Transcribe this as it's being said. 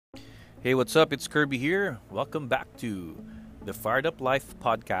Hey, what's up? It's Kirby here. Welcome back to the Fired Up Life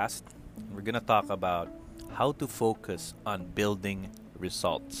podcast. We're going to talk about how to focus on building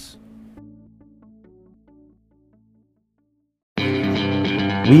results.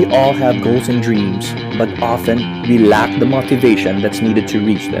 We all have goals and dreams, but often we lack the motivation that's needed to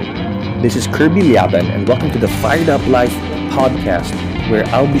reach them. This is Kirby Liaban, and welcome to the Fired Up Life podcast, where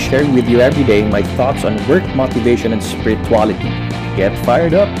I'll be sharing with you every day my thoughts on work, motivation, and spirituality. Get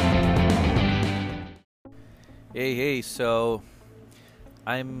fired up! Hey, so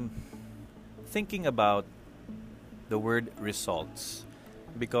I'm thinking about the word results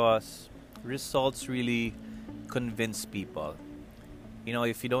because results really convince people. You know,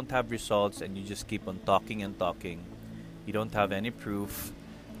 if you don't have results and you just keep on talking and talking, you don't have any proof,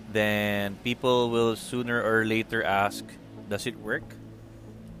 then people will sooner or later ask, does it work?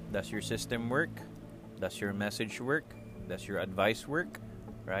 Does your system work? Does your message work? Does your advice work?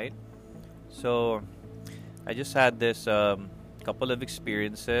 Right? So, I just had this couple of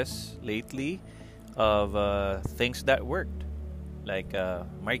experiences lately of things that worked. Like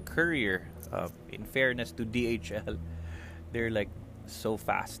my career, in fairness to DHL, they're like so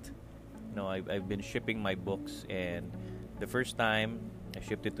fast. I've been shipping my books, and the first time I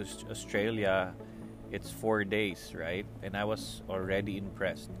shipped it to Australia, it's 4 days, right? And I was already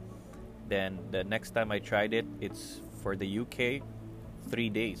impressed. Then the next time I tried it, it's for the UK, 3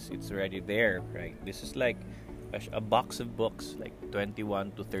 days. It's already there, right? This is like a box of books, like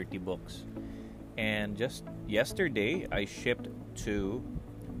 21 to 30 books. And just yesterday, I shipped to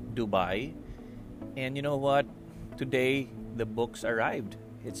Dubai. And you know what? Today, the books arrived.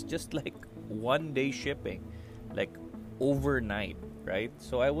 It's just like 1 day shipping, like overnight, right?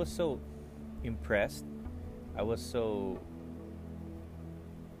 So I was so impressed. I was so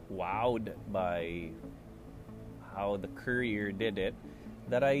wowed by how the courier did it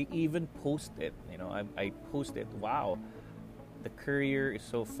that I even posted. I posted, wow, the courier is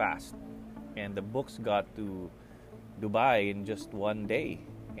so fast. And the books got to Dubai in just 1 day.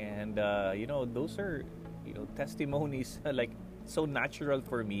 And, those are, testimonies like so natural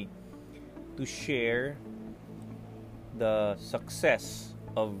for me to share the success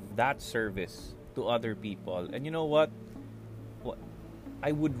of that service to other people. And you know what?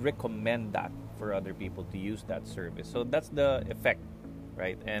 I would recommend that for other people to use that service. So that's the effect,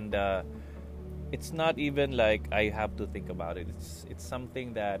 right? And it's not even like I have to think about it. It's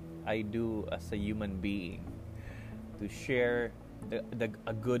something that I do as a human being to share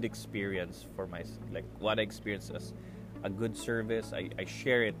a good experience for myself, like what I experienced as a good service. I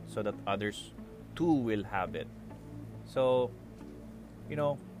share it so that others too will have it. So,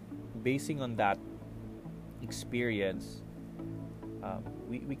 basing on that experience,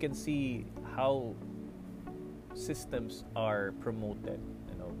 we can see how systems are promoted.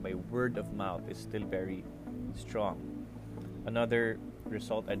 By word of mouth is still very strong. Another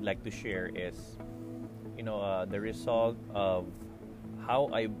result I'd like to share is, the result of how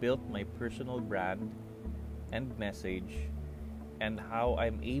I built my personal brand and message, and how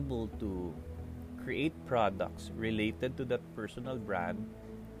I'm able to create products related to that personal brand,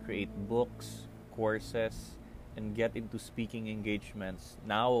 create books, courses, and get into speaking engagements.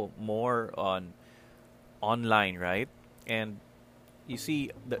 Now more on online, right? And you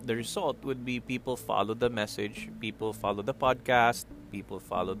see, the result would be people follow the message, people follow the podcast, people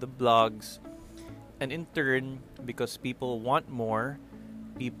follow the blogs, and in turn, because people want more,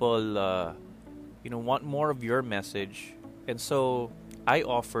 people want more of your message, and so I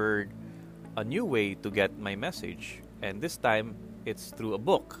offered a new way to get my message, and this time it's through a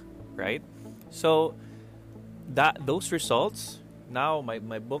book, right? So that those results, now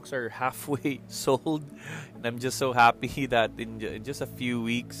my books are halfway sold, and I'm just so happy that in just a few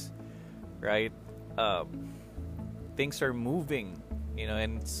weeks, right, things are moving,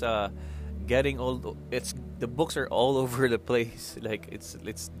 and it's getting old. It's the books are all over the place, like it's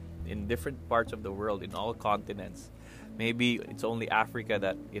in different parts of the world, in all continents. Maybe it's only Africa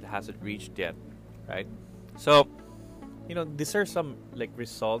that it hasn't reached yet, right? So these are some like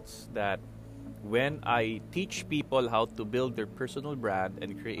results that when I teach people how to build their personal brand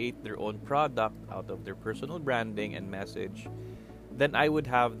and create their own product out of their personal branding and message, then I would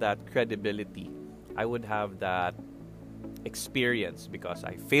have that credibility. I would have that experience because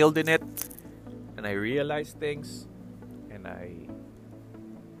I failed in it, and I realized things, and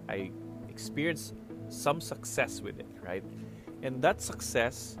I experienced some success with it, right? And that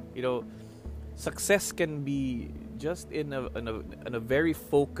success, success can be just in a very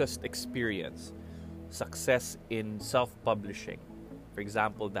focused experience. Success in self-publishing, for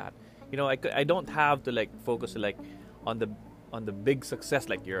example, that I don't have to like focus like on the on the big success,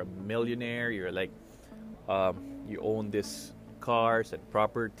 like you're a millionaire, you're like you own this cars and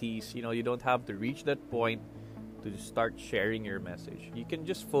properties. You don't have to reach that point to start sharing your message. You can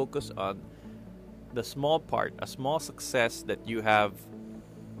just focus on the small part, a small success that you have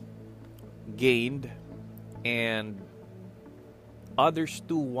gained, and others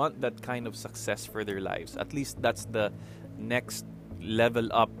too want that kind of success for their lives. At least that's the next level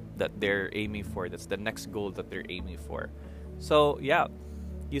up that they're aiming for. That's the next goal that they're aiming for. So yeah,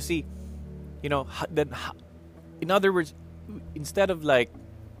 you see, in other words, instead of like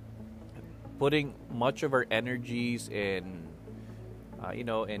putting much of our energies in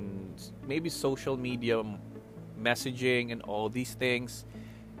in maybe social media messaging and all these things,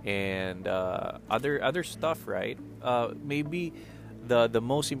 and other stuff, right? Maybe the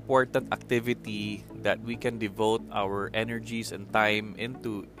most important activity that we can devote our energies and time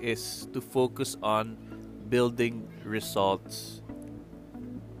into is to focus on building results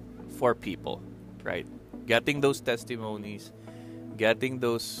for people, right? Getting those testimonies, getting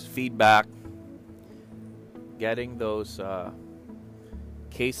those feedback, getting those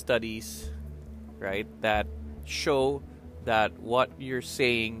case studies, right? That show that what you're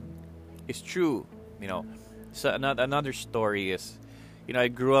saying is true. So another story is, I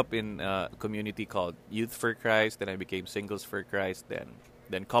grew up in a community called Youth for Christ. Then I became Singles for Christ.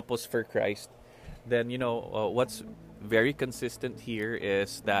 Then Couples for Christ. Then what's very consistent here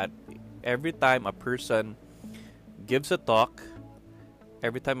is that every time a person gives a talk,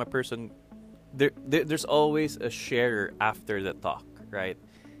 every time a person there's always a sharer after the talk, right?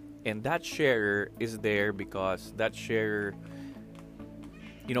 And that sharer is there because that sharer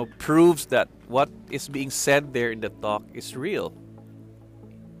proves that what is being said there in the talk is real.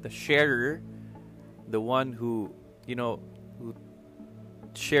 The sharer, the one who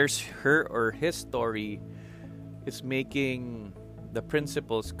shares her or his story, is making the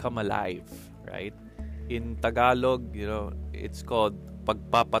principles come alive, right? In Tagalog, it's called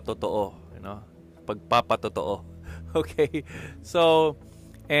pagpapatotoo, pagpapatotoo. Okay? So,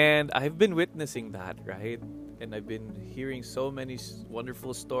 and I've been witnessing that, right? And I've been hearing so many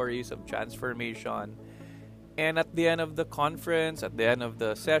wonderful stories of transformation. And at the end of the conference, at the end of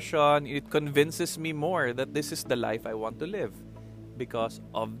the session, it convinces me more that this is the life I want to live because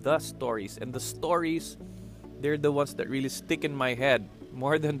of the stories. And the stories, they're the ones that really stick in my head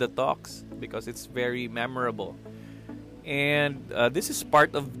more than the talks because it's very memorable. And this is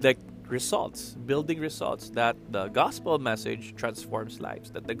part of the results, building results, that the gospel message transforms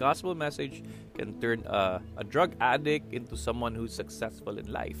lives, that the gospel message can turn a drug addict into someone who's successful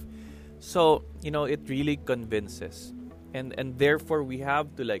in life. So, it really convinces. And therefore, we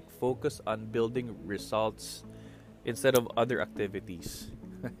have to focus on building results instead of other activities.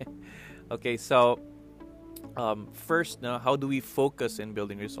 Okay, so first, how do we focus in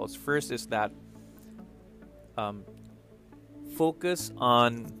building results? First is that focus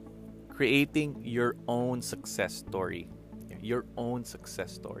on creating your own success story. Your own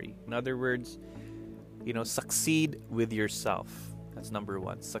success story. In other words, succeed with yourself. That's number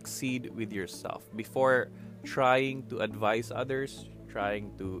one. Succeed with yourself. Before trying to advise others,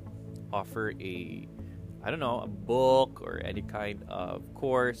 trying to offer a book or any kind of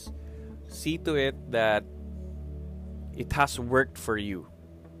course, see to it that it has worked for you.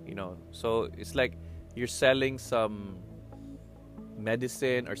 So it's like you're selling some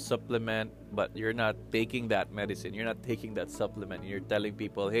medicine or supplement, but you're not taking that medicine, you're not taking that supplement, and you're telling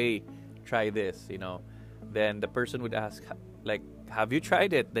people, hey, try this, then the person would ask, have you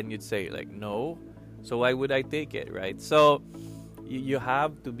tried it? Then you'd say, no, so why would I take it, right? So you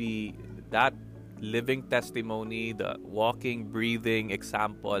have to be that living testimony, the walking, breathing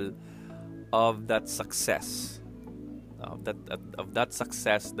example of that success, of that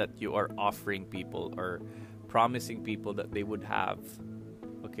success that you are offering people or promising people that they would have.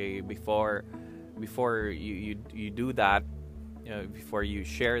 Okay, before you do that, before you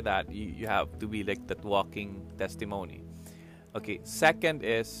share that, you have to be like that walking testimony. Okay, second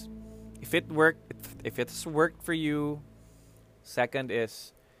is, if it's worked for you, second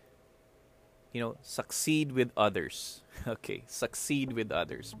is, succeed with others. Okay, succeed with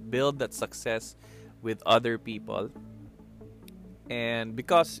others. Build that success with other people. And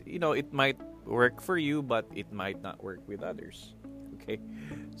because, it might work for you, but it might not work with others. Okay,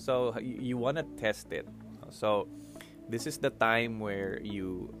 so you want to test it. So this is the time where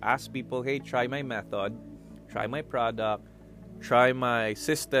you ask people, hey, try my method, try my product, try my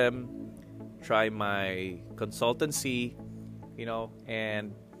system, try my consultancy,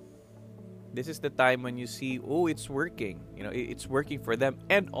 and this is the time when you see, oh, it's working. It's working for them.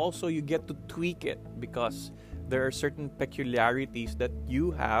 And also you get to tweak it because there are certain peculiarities that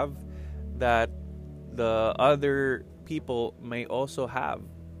you have that the other people may also have.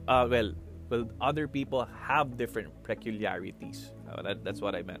 Other people have different peculiarities. That's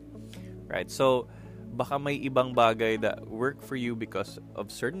what I meant, right? So baka may ibang bagay that work for you because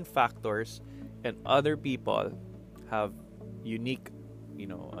of certain factors, and other people have unique,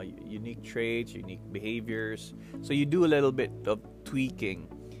 unique traits, unique behaviors. So you do a little bit of tweaking,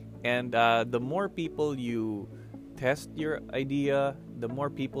 and the more people you test your idea, the more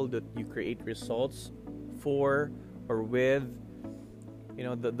people that you create results for or with,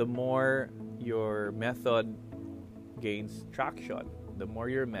 the more your method gains traction, the more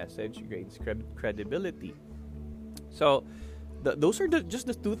your message gains credibility. So those are just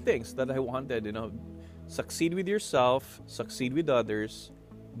the two things that I wanted. Succeed with yourself, succeed with others.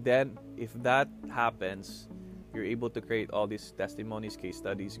 Then if that happens, you're able to create all these testimonies, case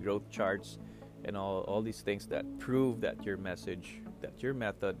studies, growth charts, and all these things that prove that your message, that your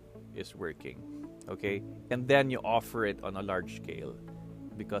method is working. Okay? And then you offer it on a large scale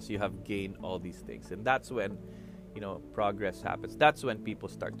because you have gained all these things. And that's when, progress happens. That's when people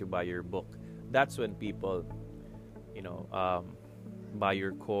start to buy your book. That's when people, buy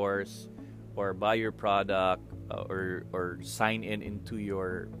your course or buy your product or sign into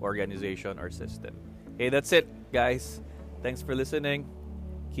your organization or system. Hey, that's it, guys. Thanks for listening.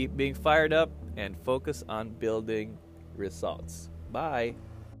 Keep being fired up and focus on building results. Bye.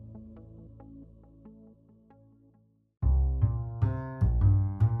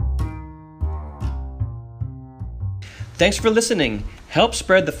 Thanks for listening. Help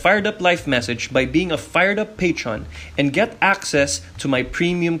spread the Fired Up Life message by being a Fired Up patron and get access to my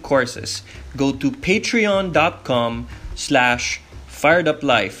premium courses. Go to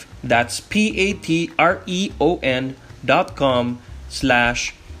patreon.com/fireduplife. That's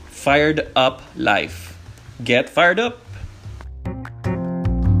patreon.com/fireduplife. Get fired up.